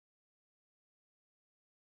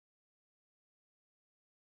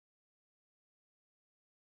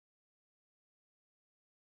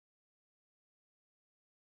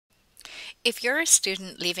If you're a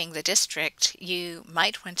student leaving the district, you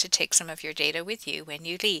might want to take some of your data with you when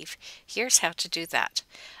you leave. Here's how to do that.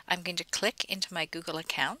 I'm going to click into my Google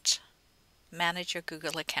account, manage your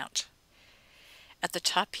Google account. At the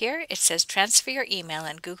top here, it says transfer your email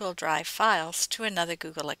and Google Drive files to another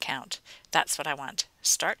Google account. That's what I want.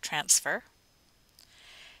 Start transfer.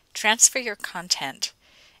 Transfer your content.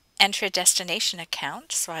 Enter a destination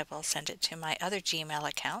account, so I will send it to my other Gmail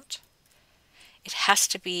account. It has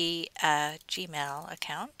to be a Gmail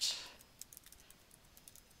account.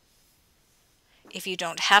 If you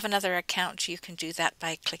don't have another account, you can do that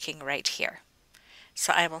by clicking right here.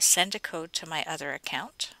 So I will send a code to my other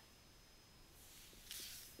account.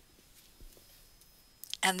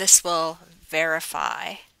 And this will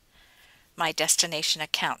verify my destination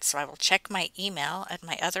account. So I will check my email at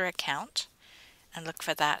my other account and look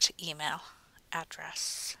for that email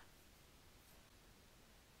address.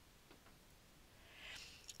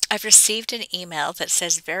 I've received an email that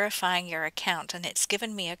says verifying your account, and it's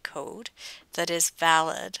given me a code that is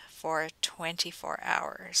valid for 24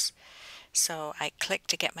 hours. So I click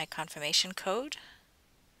to get my confirmation code,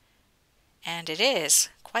 and it is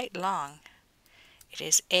quite long. It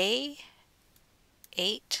is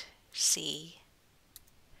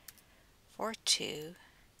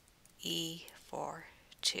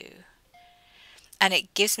A8C42E42. And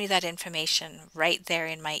it gives me that information right there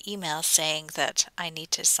in my email saying that I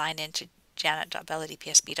need to sign into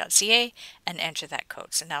janet.bell@epsb.ca and enter that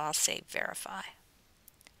code. So now I'll say verify.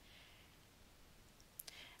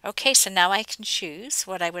 Okay, so now I can choose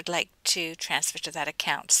what I would like to transfer to that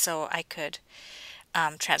account. So I could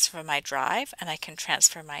transfer my Drive, and I can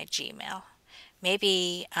transfer my Gmail.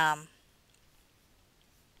 Maybe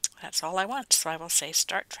that's all I want, so I will say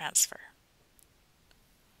start transfer.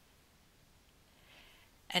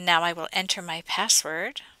 And now I will enter my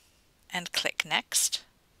password and click next.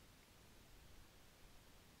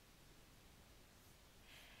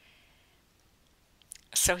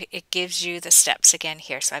 So it gives you the steps again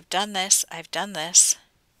here. So I've done this, I've done this,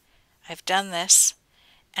 I've done this,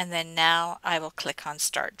 and then now I will click on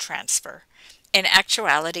Start Transfer. In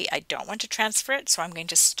actuality, I don't want to transfer it, so I'm going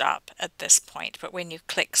to stop at this point. But when you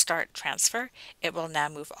click Start Transfer, it will now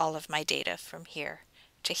move all of my data from here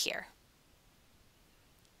to here.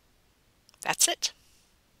 That's it.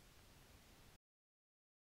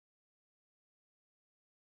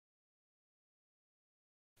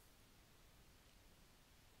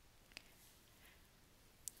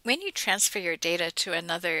 When you transfer your data to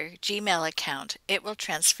another Gmail account, it will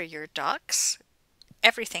transfer your docs,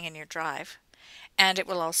 everything in your Drive, and it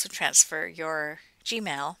will also transfer your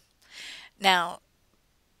Gmail. Now,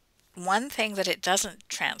 one thing that it doesn't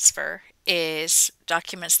transfer is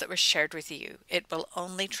documents that were shared with you. It will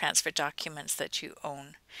only transfer documents that you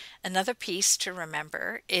own. Another piece to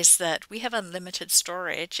remember is that we have unlimited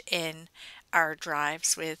storage in our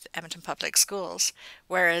drives with Edmonton Public Schools,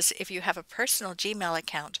 whereas if you have a personal Gmail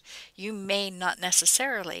account, you may not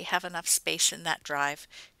necessarily have enough space in that drive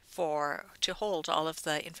to hold all of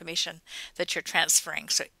the information that you're transferring.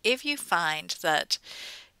 So if you find that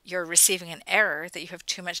you're receiving an error that you have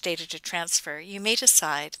too much data to transfer, you may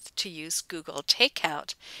decide to use Google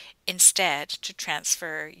Takeout instead to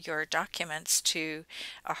transfer your documents to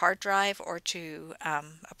a hard drive or to a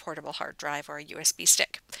portable hard drive or a USB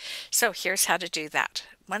stick. So here's how to do that.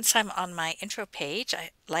 Once I'm on my intro page,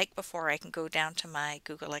 like before, I can go down to my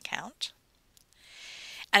Google account.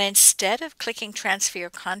 And instead of clicking transfer your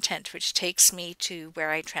content, which takes me to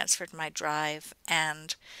where I transferred my Drive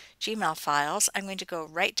and Gmail files, I'm going to go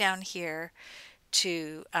right down here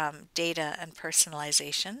to data and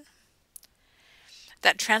personalization.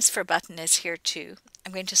 That transfer button is here too.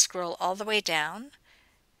 I'm going to scroll all the way down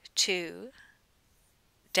to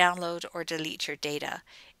download or delete your data.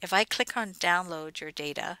 If I click on download your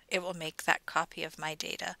data, it will make that copy of my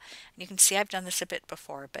data. And you can see I've done this a bit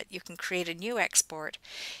before, but you can create a new export.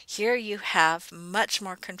 Here you have much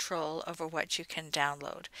more control over what you can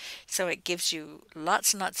download. So it gives you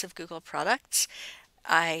lots and lots of Google products.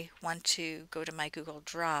 I want to go to my Google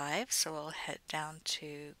Drive, so I'll head down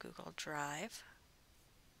to Google Drive.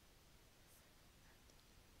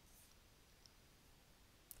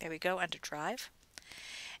 There we go, under Drive.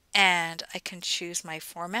 And I can choose my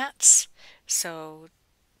formats. So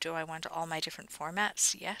do I want all my different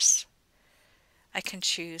formats? Yes. I can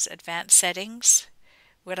choose advanced settings.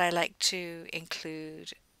 Would I like to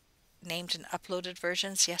include named and uploaded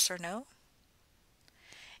versions? Yes or no?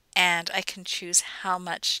 And I can choose how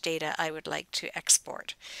much data I would like to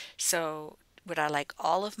export. So would I like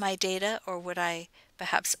all of my data, or would I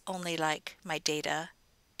perhaps only like my data,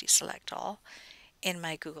 deselect all, in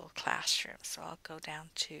my Google Classroom. So I'll go down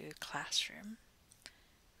to Classroom,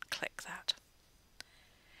 click that,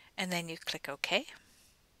 and then you click OK.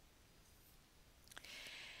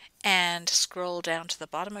 And scroll down to the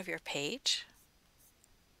bottom of your page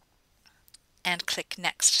and click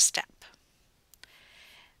Next Step.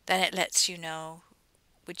 Then it lets you know,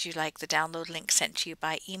 would you like the download link sent to you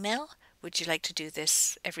by email? Would you like to do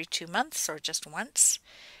this every 2 months or just once?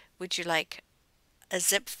 Would you like a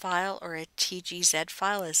zip file or a TGZ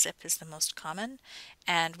file? A zip is the most common.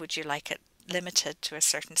 And would you like it limited to a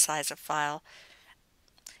certain size of file?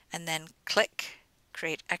 And then click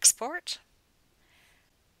Create Export.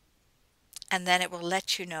 And then it will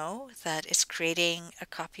let you know that it's creating a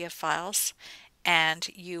copy of files, and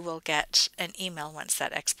you will get an email once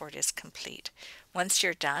that export is complete. Once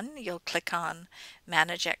you're done, you'll click on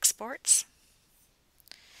Manage Exports,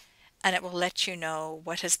 and it will let you know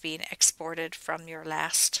what has been exported from your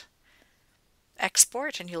last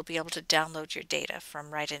export, and you'll be able to download your data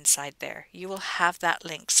from right inside there. You will have that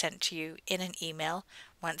link sent to you in an email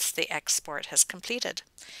once the export has completed.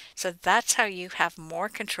 So that's how you have more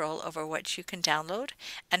control over what you can download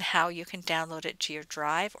and how you can download it to your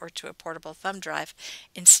drive or to a portable thumb drive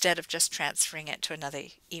instead of just transferring it to another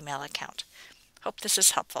email account. Hope this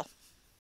is helpful.